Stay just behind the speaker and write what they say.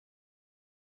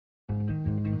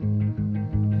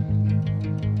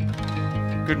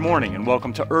Good morning and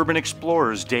welcome to Urban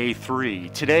Explorers Day 3.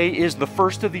 Today is the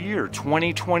first of the year,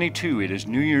 2022. It is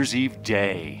New Year's Eve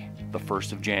Day, the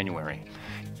 1st of January.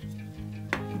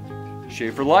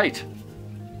 Schaefer Light,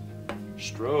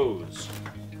 Stroh's,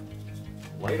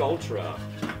 Light Ultra,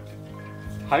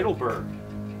 Heidelberg,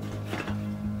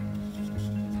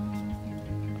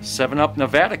 7-Up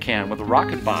Nevada can with a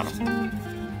rocket bottom,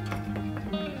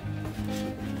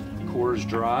 Coors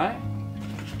Dry,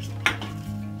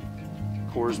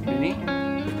 Coors Mini,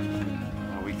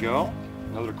 there we go,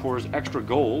 another Coors Extra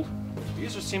Gold.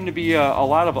 These seem to be a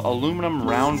lot of aluminum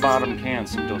round bottom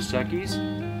cans, some Dos Equis,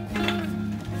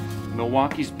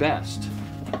 Milwaukee's Best.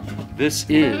 This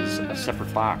is a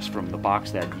separate box from the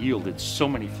box that yielded so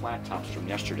many flat tops from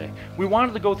yesterday. We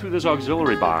wanted to go through this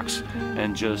auxiliary box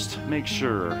and just make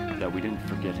sure that we didn't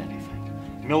forget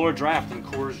anything. Miller Draft and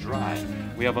Coors Dry.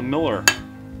 We have a Miller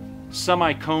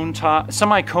semi-cone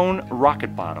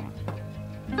rocket bottom.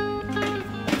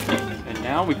 And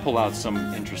now we pull out some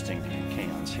interesting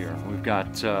cans here. We've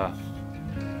got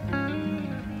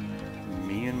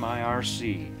Me and My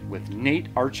RC with Nate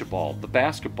Archibald, the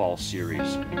basketball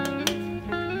series.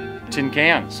 Tin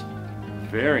cans.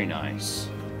 Very nice.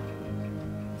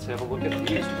 Let's have a look at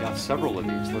these. We've got several of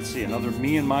these. Let's see, another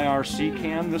Me and My RC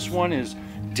can. This one is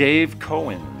Dave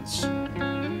Cohen's.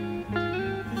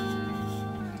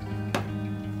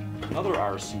 Another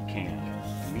RC can.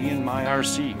 Me and My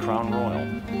RC Crown Royal.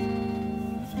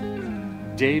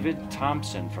 David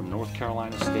Thompson from North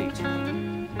Carolina State.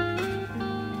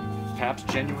 Pabst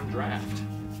Genuine Draft.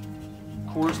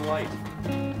 Coors Light.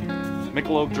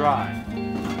 Michelob Dry.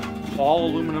 All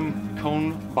aluminum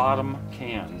cone bottom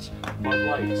cans. Bud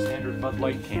Light, standard Bud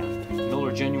Light can.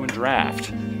 Miller Genuine Draft.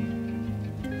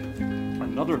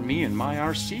 Another Me and My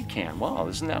RC can. Wow,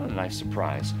 isn't that a nice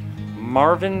surprise?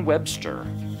 Marvin Webster.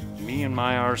 Me and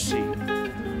My RC.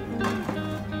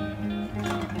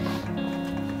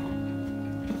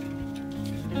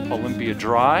 Olympia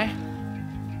Dry.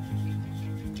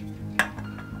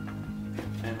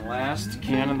 And last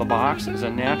can in the box is a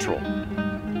natural.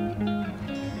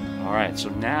 Alright, so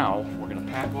now we're going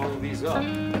to pack all of these up.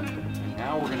 And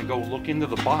now we're going to go look into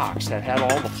the box that had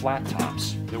all the flat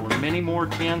tops. There were many more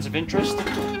cans of interest.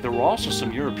 There were also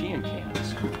some European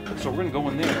cans. So we're going to go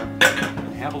in there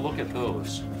and have a look at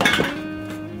those.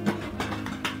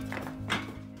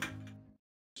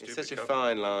 It's such a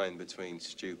fine line between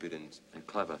stupid and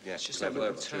clever. Yeah, It's just that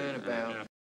little turnabout.